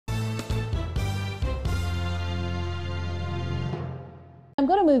I'm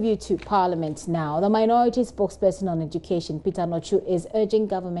going to move you to Parliament now. The minority spokesperson on education, Peter Nochu, is urging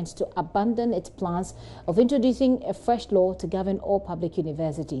government to abandon its plans of introducing a fresh law to govern all public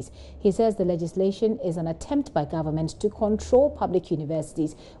universities. He says the legislation is an attempt by government to control public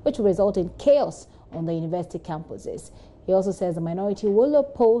universities, which will result in chaos on the university campuses. He also says the minority will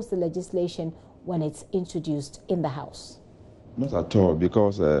oppose the legislation when it's introduced in the House. Not at all,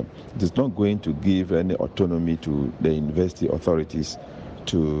 because it is not going to give any autonomy to the university authorities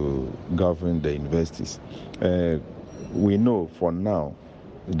to govern the universities. We know for now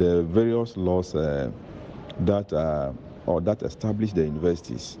the various laws that establish the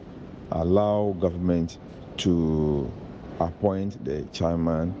universities allow government to appoint the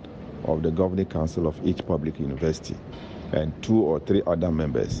chairman of the governing council of each public university and 2 or 3 other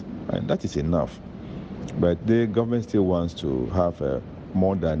members, and that is enough. But the government still wants to have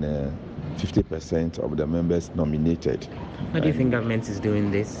more than 50% of the members nominated. How do you think government is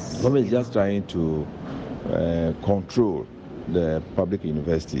doing this? Government is just trying to control the public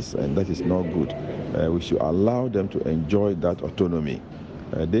universities, and that is not good. We should allow them to enjoy that autonomy.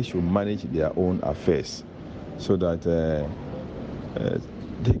 They should manage their own affairs so that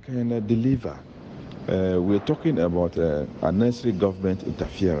they can deliver. We're talking about unnecessary government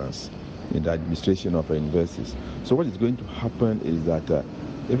interference in the administration of universities. So what is going to happen is that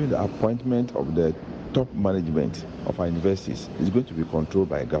even the appointment of the top management of our universities is going to be controlled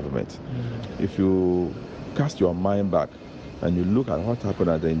by government. If you cast your mind back and you look at what happened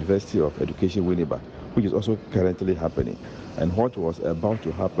at the University of Education, Winneba, which is also currently happening, and what was about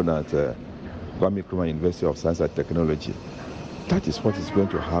to happen at Kwame Nkrumah University of Science and Technology, that is what is going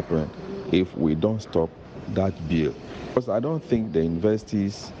to happen if we don't stop that bill. Because I don't think the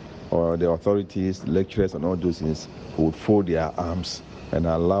universities or the authorities, lecturers and all those things would fold their arms and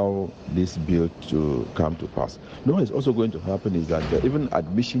allow this bill to come to pass. No, what is also going to happen is that even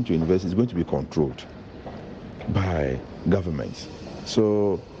admission to university is going to be controlled by governments.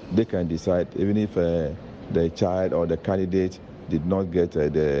 So they can decide, even if the child or the candidate did not get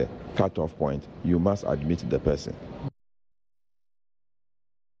the cutoff point, you must admit the person.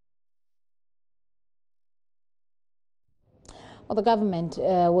 Well, the government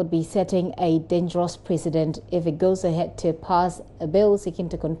would be setting a dangerous precedent if it goes ahead to pass a bill seeking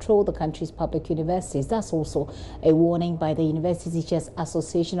to control the country's public universities. That's also a warning by the University Teachers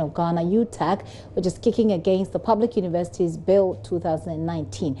Association of Ghana, UTAG, which is kicking against the Public Universities Bill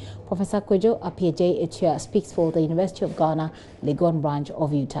 2019. Professor Kwejo Appiagyei speaks for the University of Ghana, Legon branch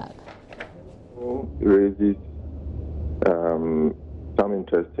of UTAG. Raises some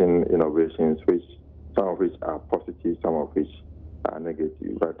interesting innovations, some of which are positive, some of which are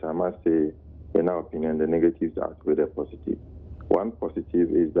negative. But I must say, in our opinion, the negatives outweigh the positive. One positive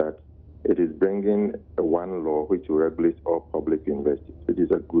is that it is bringing one law which will regulate all public universities, which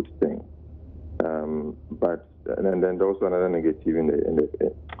is a good thing. But then there's also another negative in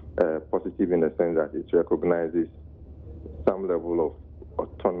the positive in the sense that it recognizes some level of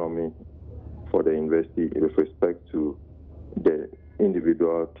autonomy for the university with respect to the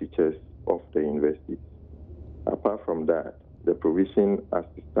individual teachers of the university. Apart from that, the provision as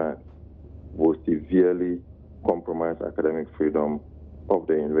it stands will severely compromise academic freedom of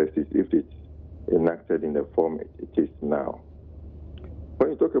the universities if it's enacted in the form it is now.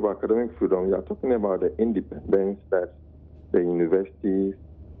 When you talk about academic freedom, you are talking about the independence that the university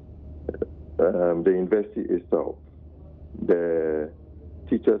itself, the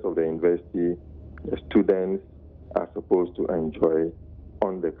teachers of the university, the students are supposed to enjoy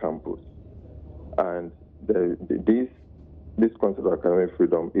on the campus. And this concept of academic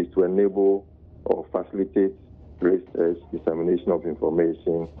freedom is to enable or facilitate research, dissemination of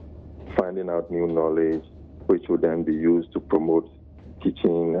information, finding out new knowledge, which will then be used to promote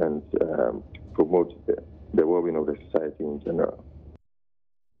teaching and promote the well-being of the society in general.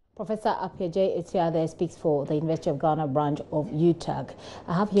 Professor Appiagyei speaks for the University of Ghana branch of UTAG.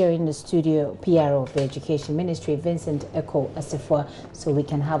 I have here in the studio PRO of the Education Ministry, Vincent Eko Asifua, so we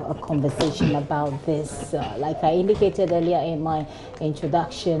can have a conversation about this. Like I indicated earlier in my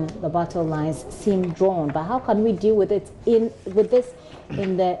introduction, the battle lines seem drawn, but how can we deal with this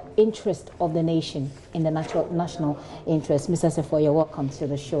in the interest of the nation, in the national interest? Mr. Asifua, you're welcome to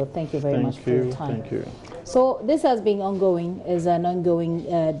the show. Thank you very much for your time. Thank you. So this has been ongoing, is an ongoing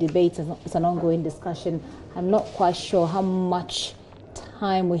debate, it's an ongoing discussion. I'm not quite sure how much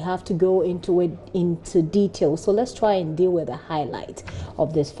time we have to go into detail. So let's try and deal with the highlight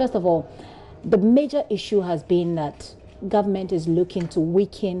of this. First of all, the major issue has been that government is looking to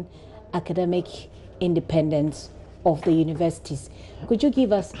weaken academic independence of the universities. Could you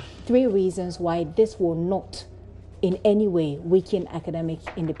give us 3 reasons why this will not in any way weaken academic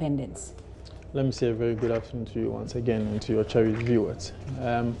independence? Let me say a very good afternoon to you once again and to your cherished viewers.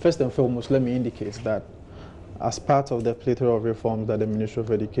 First and foremost, let me indicate that as part of the plethora of reforms that the Ministry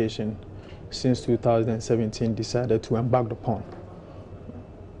of Education since 2017 decided to embark upon,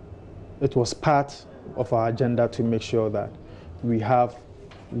 it was part of our agenda to make sure that we have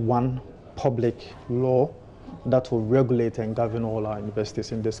one public law that will regulate and govern all our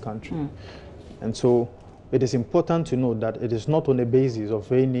universities in this country. And so it is important to note that it is not on the basis of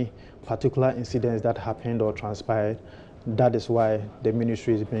any particular incidents that happened or transpired. That is why the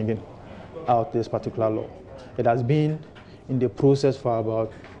ministry is bringing out this particular law. It has been in the process for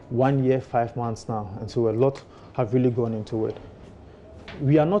about 1 year, 5 months now, and so a lot have really gone into it.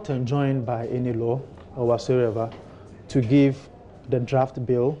 We are not enjoined by any law or whatsoever to give the draft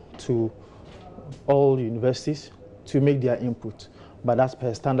bill to all universities to make their input. But as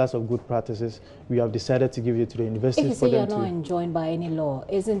per standards of good practices, we have decided to give it to the universities. If you say you're not enjoined by any law,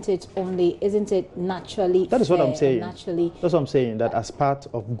 isn't it naturally? That is what I'm saying. Naturally, that's what I'm saying. That as part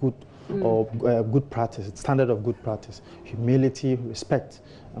of good or good practice, standard of good practice, humility, respect,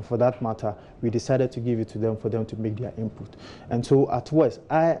 and for that matter, we decided to give it to them for them to make their input. And so at worst,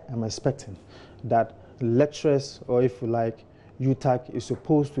 I am expecting that lecturers, or if you like, UTAG is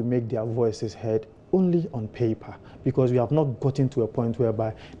supposed to make their voices heard only on paper, because we have not gotten to a point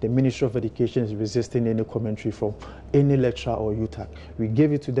whereby the Ministry of Education is resisting any commentary from any lecturer or UTAG. We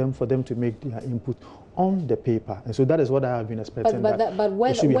gave it to them for them to make their input on the paper, and so that is what I have been expecting. But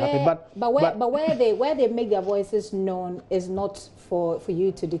where they make their voices known is not for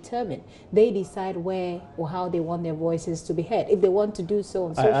you to determine. They decide where or how they want their voices to be heard. If they want to do so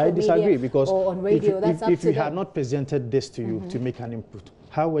on social media because or on radio, that's up to them. If you had not presented this to you to make an input,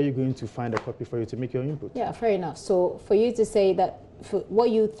 how are you going to find a copy for you to make your input? Yeah, fair enough. So for you to say that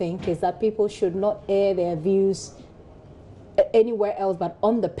what you think is that people should not air their views anywhere else but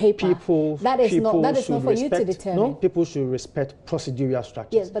on the paper, that is not for you to determine. No, people should respect procedural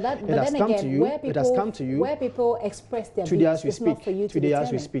structures. Yes, but then again, where people express their views, it's not for you to determine. Today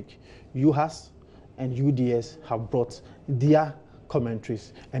as we speak, UHAS and UDS have brought their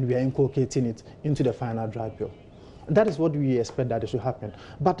commentaries and we are inculcating it into the final draft bill. That is what we expect that it should happen.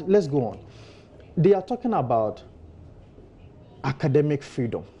 But let's go on. They are talking about academic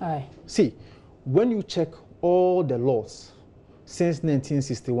freedom. Aye. See, when you check all the laws since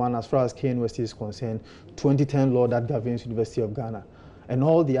 1961, as far as KNUST is concerned, 2010 law that governs University of Ghana, and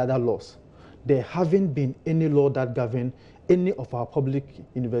all the other laws, there haven't been any law that governs any of our public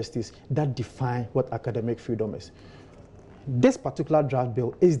universities that define what academic freedom is. This particular draft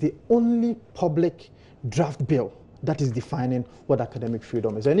bill is the only public draft bill that is defining what academic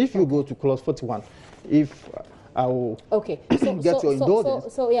freedom is. And if you go to clause 41, if I will get your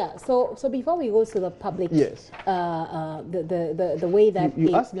indulgence. So before we go to the public, yes, the way that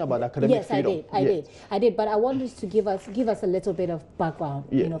you asked me about academic freedom. Yes, I did. But I want you to give us a little bit of background,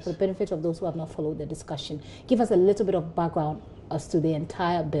 yes, for the benefit of those who have not followed the discussion. Give us a little bit of background as to the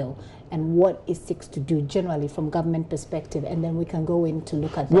entire bill and what it seeks to do generally from government perspective, and then we can go in to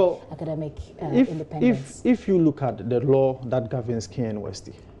look at the academic independence. If you look at the law that governs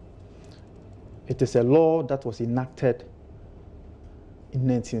KNUST, it is a law that was enacted in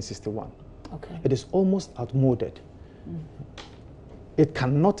 1961. Okay. It is almost outmoded. It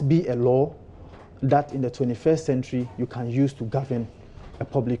cannot be a law that in the 21st century you can use to govern a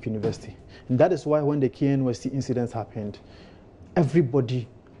public university. And that is why when the KNUST incidents happened, everybody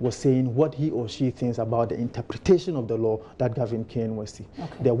was saying what he or she thinks about the interpretation of the law that governed KNUST.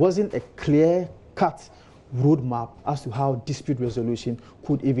 Okay. There wasn't a clear-cut roadmap as to how dispute resolution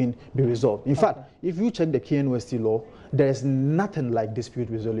could even be resolved. In fact, if you check the KNUST law, there is nothing like dispute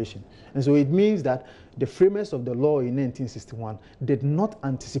resolution. And so it means that the framers of the law in 1961 did not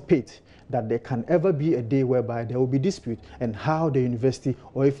anticipate that there can ever be a day whereby there will be dispute and how the university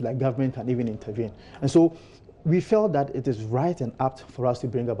or if the government can even intervene. And so we felt that it is right and apt for us to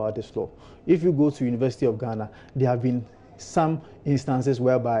bring about this law. If you go to University of Ghana, there have been some instances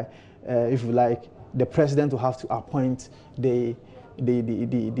whereby, if you like, the president will have to appoint the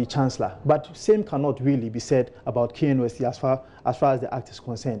chancellor. But same cannot really be said about KNUST as far as the act is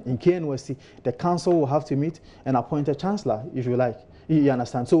concerned. In KNUST, the council will have to meet and appoint a chancellor, if you like. You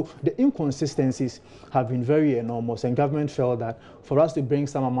understand? So the inconsistencies have been very enormous, and government felt that for us to bring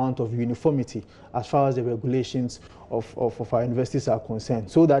some amount of uniformity as far as the regulations of our universities are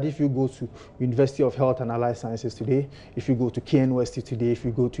concerned, so that if you go to University of Health and Allied Sciences today, if you go to KNUST today, if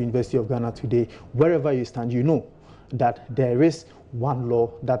you go to University of Ghana today, wherever you stand, you know that there is one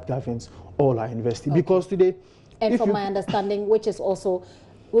law that governs all our universities. Okay. Because today... And from my understanding, which is also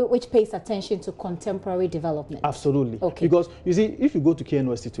which pays attention to contemporary development. Absolutely. Okay. Because you see, if you go to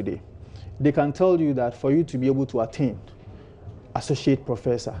KNUST today, they can tell you that for you to be able to attain associate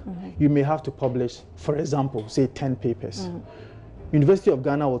professor, you may have to publish, for example, say 10 papers. University of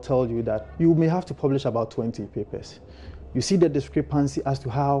Ghana will tell you that you may have to publish about 20 papers. You see the discrepancy as to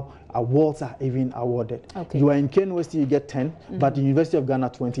how awards are even awarded. Okay. You are in KNUST, you get 10, but the University of Ghana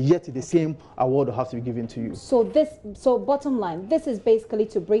 20, yet the same award will have to be given to you. So bottom line, this is basically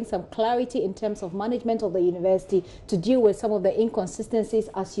to bring some clarity in terms of management of the university, to deal with some of the inconsistencies,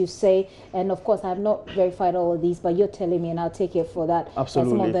 as you say. And of course, I have not verified all of these, but you're telling me, and I'll take it for that.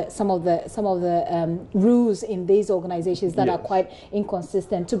 Absolutely. Some of the rules in these organizations that are quite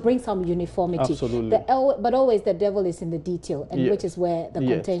inconsistent, to bring some uniformity. Absolutely. But always the devil is in the detail, and which is where the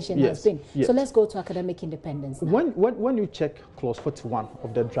contention has been. So let's go to academic independence now. When you check clause 41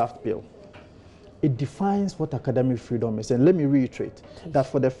 of the draft bill, it defines what academic freedom is. And let me reiterate that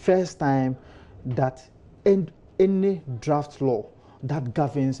for the first time, that any draft law that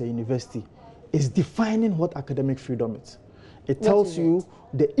governs a university is defining what academic freedom is. It tells you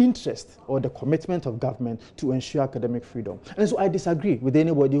the interest or the commitment of government to ensure academic freedom. And so I disagree with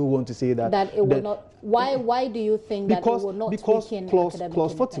anybody who wants to say that it will not. Why do you think that it will not weaken clause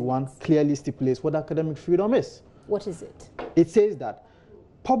academic 41 clearly stipulates what academic freedom is. What is it? It says that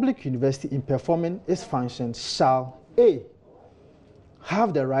public university in performing its functions shall A,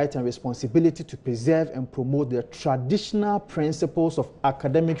 have the right and responsibility to preserve and promote the traditional principles of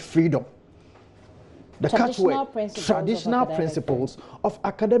academic freedom. The catchword, traditional principles of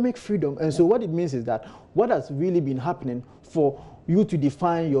academic freedom. And so what it means is that what has really been happening for you to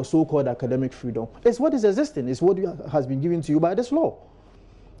define your so-called academic freedom is what is existing, is what has been given to you by this law.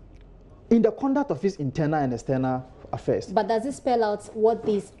 In the conduct of its internal and external affairs. But does it spell out what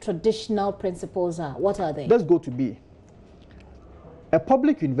these traditional principles are? What are they? Let's go to B. A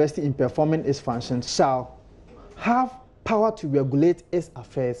public university in performing its functions shall have power to regulate its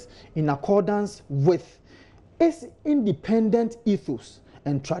affairs in accordance with its independent ethos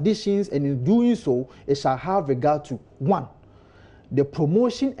and traditions, and in doing so, it shall have regard to 1, the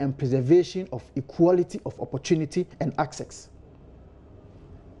promotion and preservation of equality of opportunity and access.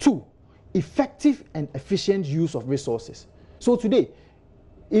 2, effective and efficient use of resources. So today,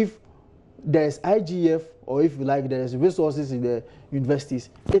 if there is IGF, or if you like, there is resources in the universities,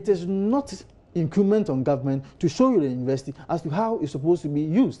 it is not incumbent on government to show you the university as to how it's supposed to be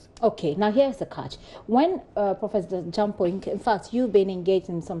used. Okay, now here's the catch. When Professor Jampo, in fact, you've been engaged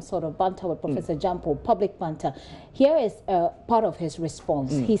in some sort of banter with Professor Jampo, public banter. Here is part of his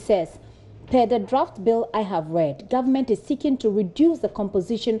response. He says, per the draft bill I have read, government is seeking to reduce the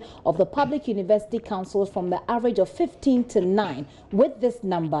composition of the public university councils from the average of 15 to 9. With this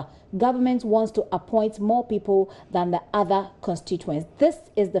number, government wants to appoint more people than the other constituents. This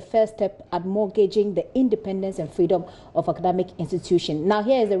is the first step at mortgaging the independence and freedom of academic institutions. Now,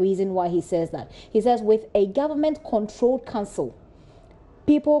 here is the reason why he says that. He says, with a government-controlled council,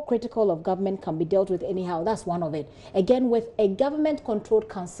 people critical of government can be dealt with anyhow. That's one of it. Again, with a government-controlled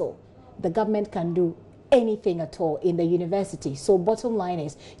council, the government can do anything at all in the university. So bottom line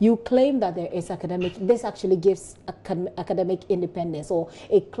is, you claim that there is academic, this actually gives academic independence, or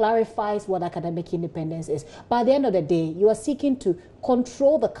it clarifies what academic independence is. By the end of the day, you are seeking to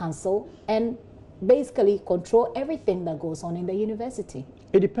control the council and basically control everything that goes on in the university.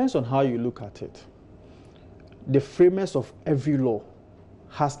 It depends on how you look at it. The framers of every law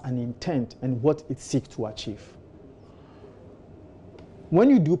has an intent and what it seeks to achieve. When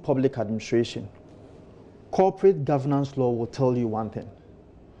you do public administration, corporate governance law will tell you one thing,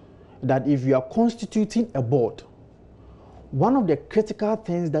 that if you are constituting a board, one of the critical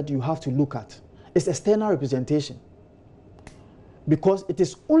things that you have to look at is external representation. Because it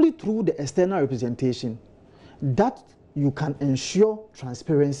is only through the external representation that you can ensure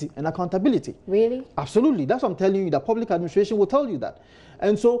transparency and accountability. Really? Absolutely. That's what I'm telling you, that public administration will tell you that.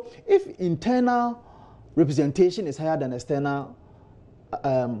 And so if internal representation is higher than external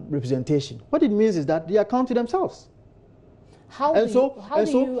representation, what it means is that they account to themselves. How do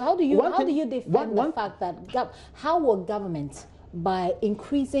you defend the fact that how will government, by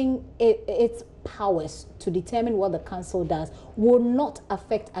increasing its powers to determine what the council does, will not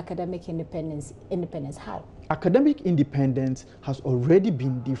affect academic independence? How? Academic independence has already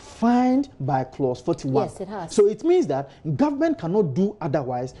been defined by clause 41. Yes, it has. So it means that government cannot do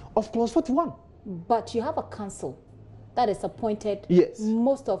otherwise of clause 41. But you have a council that is appointed. Yes.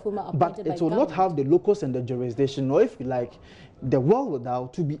 Most of whom are appointed but it will not have the locus and the jurisdiction, or if you like, the wherewithal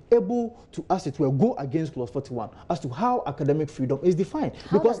to be able to, as it were, go against Clause 41 as to how academic freedom is defined.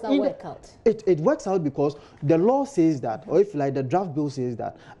 How does that work out? It works out because the law says that, or if you like, the draft bill says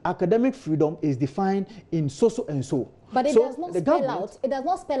that academic freedom is defined in so and so. But it does not spell out. It does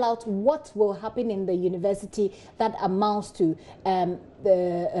not spell out what will happen in the university that amounts to an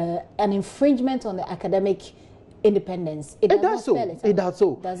infringement on the academic independence. It does so. It does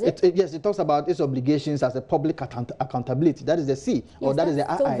so. Does it? Yes, it talks about its obligations as a public accountability. That is the C, or that is the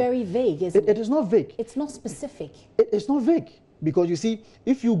I. It's so very vague, isn't it? It is not vague. It's not specific. It's not vague. Because you see,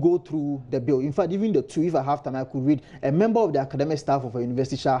 if you go through the bill, in fact, even the two, if I have time, I could read, a member of the academic staff of a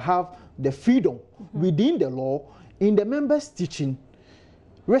university shall have the freedom within the law in the members' teaching,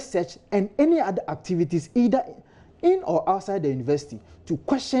 research, and any other activities, either in or outside the university, to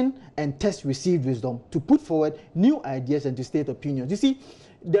question and test received wisdom, to put forward new ideas and to state opinions. You see,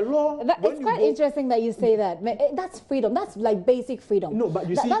 the law... It's quite interesting that you say that. That's freedom. That's like basic freedom. No, but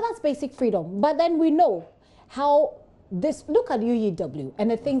you see... That's basic freedom. But then we know how... Look at UEW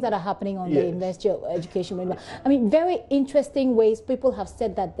and the things that are happening on the University of Education. I mean, very interesting ways people have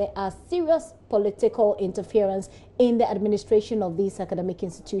said that there are serious political interference in the administration of these academic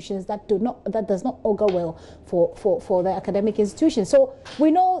institutions that does not augur well for the academic institutions. So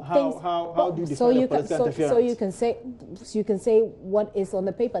we know things. How do you define political interference? So you can say what is on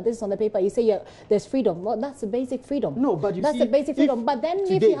the paper. This is on the paper. You say there's freedom. Well, that's a basic freedom. No, but you that's see, a basic freedom. But then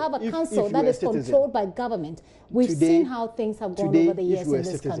if you have a council that is controlled by government, we've seen how things have gone over the years in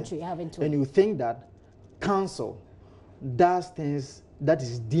this country, haven't we? And you think that council does things that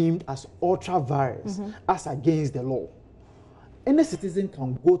is deemed as ultra-virus, as against the law. Any citizen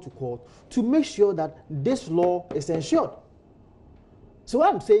can go to court to make sure that this law is ensured. So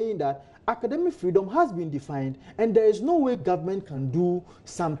I'm saying that academic freedom has been defined, and there is no way government can do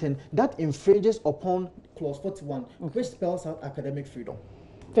something that infringes upon Clause 41, which spells out academic freedom.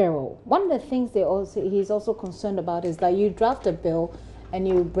 Very well. One of the things he's also concerned about is that you draft a bill and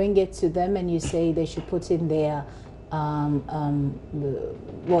you bring it to them and you say they should put in their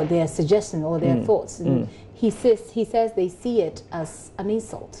their suggestion or their thoughts. And he says they see it as an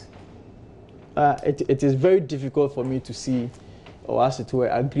insult. It is very difficult for me to see, or as it were,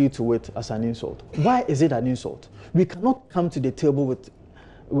 agree to it as an insult. Why is it an insult? We cannot come to the table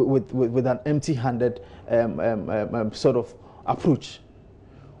with an empty-handed sort of approach.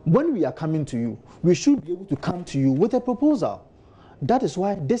 When we are coming to you, we should be able to come to you with a proposal. That is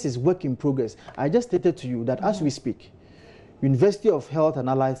why this is work in progress. I just stated to you that as we speak, University of Health and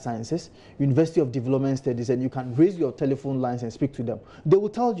Allied Sciences, University of Development Studies, and you can raise your telephone lines and speak to them. They will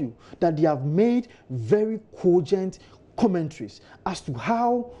tell you that they have made very cogent commentaries as to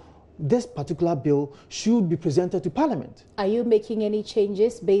how this particular bill should be presented to Parliament. Are you making any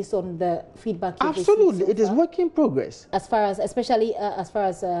changes based on the feedback you've received? Absolutely, it is work in progress. As far as, especially as far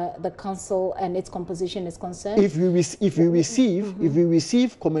as the council and its composition is concerned. If we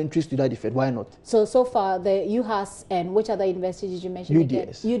receive commentaries to that effect, why not? So far, the UHAS and which other universities did you mention?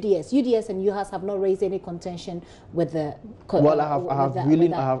 UDS. UDS and UHAS have not raised any contention with the. Well,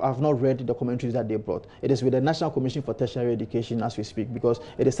 I have not read the commentaries that they brought. It is with the National Commission for Tertiary Education as we speak, because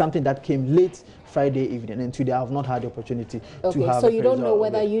it is something that came late Friday evening, and today I have not had the opportunity to have. So you don't know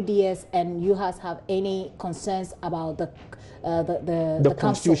whether UDS and UHAS have any concerns about the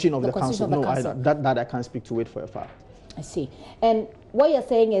constitution of the council. No, that I can't speak to it for a fact. I see. And what you're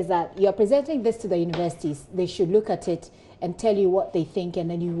saying is that you're presenting this to the universities. They should look at it and tell you what they think, and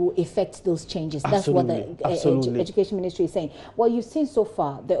then you will effect those changes. Absolutely. That's what the Education Ministry is saying. Well, you've seen so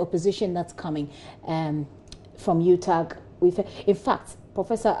far the opposition that's coming from UTAG. In fact,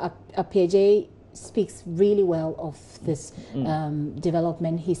 Professor Appiah speaks really well of this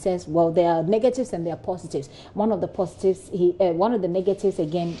development. He says, well, there are negatives and there are positives. One of the negatives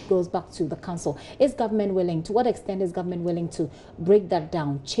again goes back to the council. Is government willing? To what extent is government willing to break that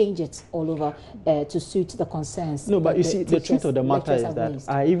down, change it all over to suit the concerns? No, but you see, the truth of the matter is that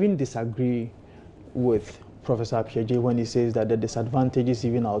I even disagree with Professor Appiah when he says that the disadvantages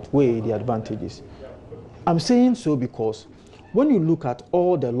even outweigh the advantages. I'm saying so because when you look at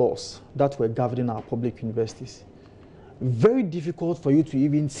all the laws that were governing our public universities, very difficult for you to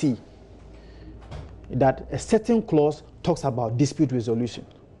even see that a certain clause talks about dispute resolution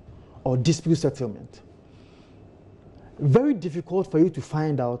or dispute settlement. Very difficult for you to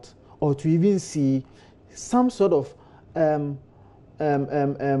find out or to even see some sort of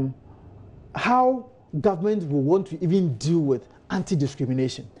how government will want to even deal with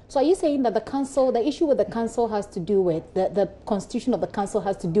anti-discrimination. So are you saying that the issue with the council has to do with, the constitution of the council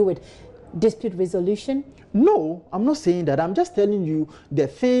has to do with dispute resolution? No, I'm not saying that. I'm just telling you the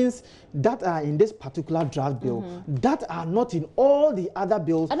things that are in this particular draft bill that are not in all the other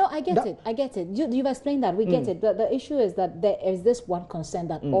bills. I know, I get it. I get it. You've explained that. We get it. But the issue is that there is this one concern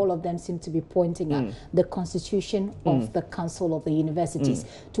that all of them seem to be pointing at, the constitution of the Council of the Universities.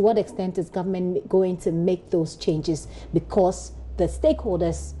 To what extent is government going to make those changes? Because the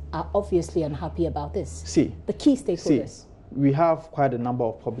stakeholders are obviously unhappy about this. See, the key stakeholders. We have quite a number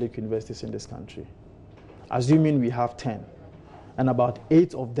of public universities in this country. Assuming we have 10, and about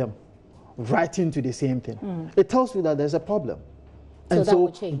 8 of them write into the same thing, it tells you that there's a problem. So and that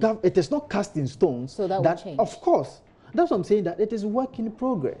will change. It is not cast in stone. So that will change. Of course. That's what I'm saying, that it is work in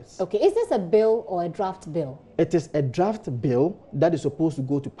progress. Okay, is this a bill or a draft bill? It is a draft bill that is supposed to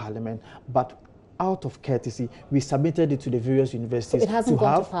go to Parliament, but out of courtesy, we submitted it to the various universities. So it hasn't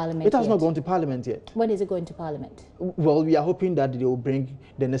gone to Parliament It has yet. not gone to Parliament yet. When is it going to Parliament? Well, we are hoping that they will bring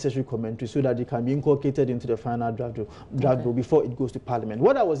the necessary commentary so that it can be inculcated into the final draft bill before it goes to Parliament.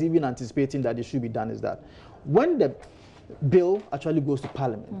 What I was even anticipating that it should be done is that when the bill actually goes to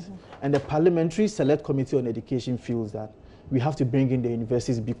Parliament and the Parliamentary Select Committee on Education feels that we have to bring in the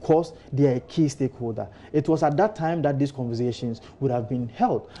universities because they are a key stakeholder. It was at that time that these conversations would have been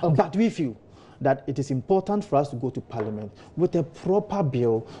held. But we feel that it is important for us to go to Parliament with a proper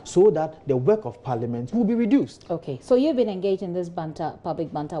bill so that the work of Parliament will be reduced. Okay, so you've been engaged in this banter,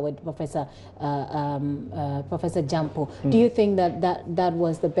 public banter with Professor Jampo. Do you think that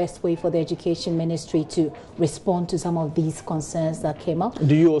was the best way for the Education Ministry to respond to some of these concerns that came up?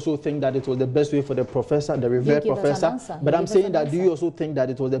 Do you also think that it was the best way for the professor, the revered professor? But I'm saying that, do you also think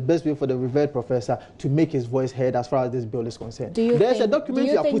that it was the best way for the revered professor to make his voice heard as far as this bill is concerned? There's a document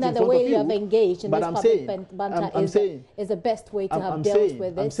you have put in front of you. Do you think that the way you have engaged in this public banter is the best way to have dealt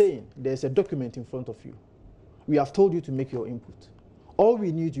with this? I'm saying there's a document in front of you. We have told you to make your input. All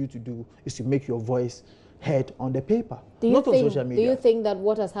we need you to do is to make your voice heard on the paper, not on social media. Do you think that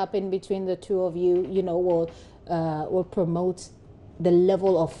what has happened between the two of you, will promote the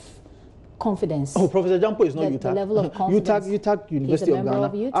level of confidence? Oh, Professor Jampo is not UTAG. The level of confidence. UTAG, University of Ghana.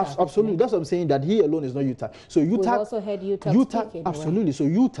 Of UTAG, absolutely. That's what I'm saying, that he alone is not UTAG. So UTAG, we've also heard UTAG speak, absolutely. So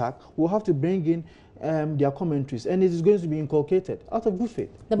UTAG will have to bring in their commentaries, and it is going to be inculcated out of good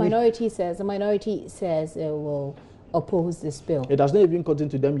faith. The minority says it will oppose this bill. It has not even gotten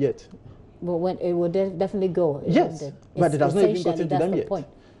to them yet. But when it will definitely go. Yes, but it has not even gotten to them yet. Point.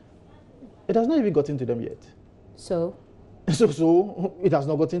 It has not even gotten to them yet. So it has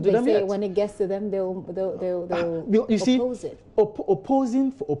not gotten to them yet. When it gets to them, they'll oppose it.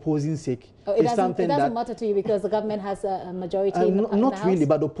 Opposing for opposing's sake is something that... It doesn't matter to you because the government has a majority in the House? Not really,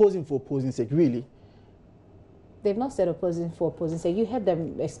 but opposing for opposing's sake, really. They've not said opposing for opposing's sake. You heard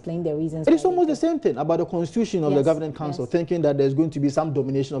them explain their reasons. It is almost the same thing about the constitution of the governing council, thinking that there's going to be some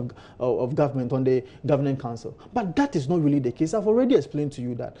domination of government on the governing council. But that is not really the case. I've already explained to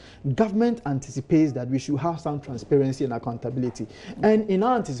you that government anticipates that we should have some transparency and accountability. And in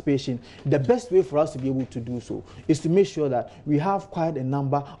our anticipation, the best way for us to be able to do so is to make sure that we have quite a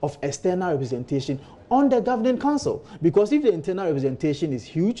number of external representation on the governing council, because if the internal representation is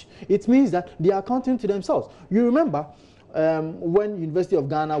huge, it means that they are accounting to themselves. You remember when University of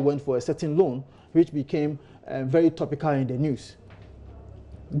Ghana went for a certain loan, which became very topical in the news.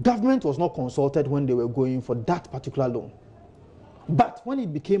 Government was not consulted when they were going for that particular loan. But when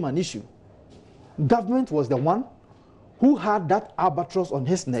it became an issue, government was the one who had that albatross on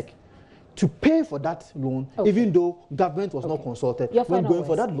his neck to pay for that loan, even though government was not consulted when going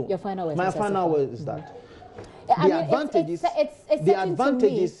for that loan. Your final words. My final word is that it's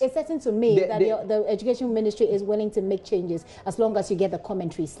certain to me that the Education Ministry is willing to make changes as long as you get the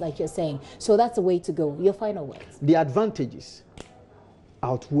commentaries, like you're saying. So that's the way to go. Your final words. The advantages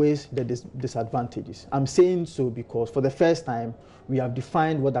outweighs the disadvantages. I'm saying so because for the first time, we have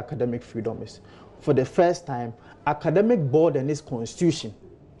defined what academic freedom is. For the first time, academic board and its constitution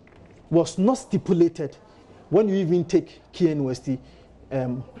was not stipulated when you even take KNUST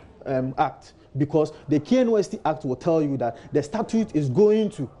Act, because the KNUST Act will tell you that the statute is going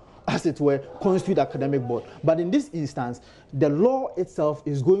to, as it were, constitute academic board. But in this instance, the law itself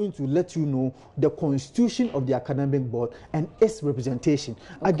is going to let you know the constitution of the academic board and its representation.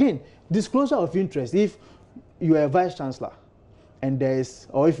 Again, disclosure of interest. If you are a vice chancellor and there is,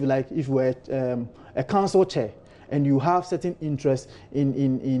 or if you like, if you were a council chair, and you have certain interest in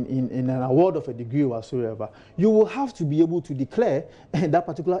an award of a degree or whatsoever, you will have to be able to declare that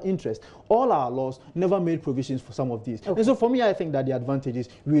particular interest. All our laws never made provisions for some of these. Okay. And so for me, I think that the advantages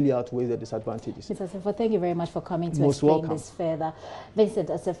really outweigh the disadvantages. Mr. Assefuah, thank you very much for coming to Most explain welcome. this further. Vincent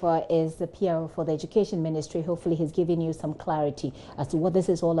Assefuah is the PRO for the Education Ministry. Hopefully he's giving you some clarity as to what this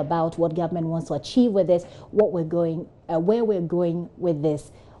is all about, what government wants to achieve with this, what we're going, where we're going with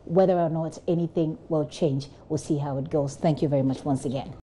this, whether or not anything will change. We'll see how it goes. Thank you very much once again.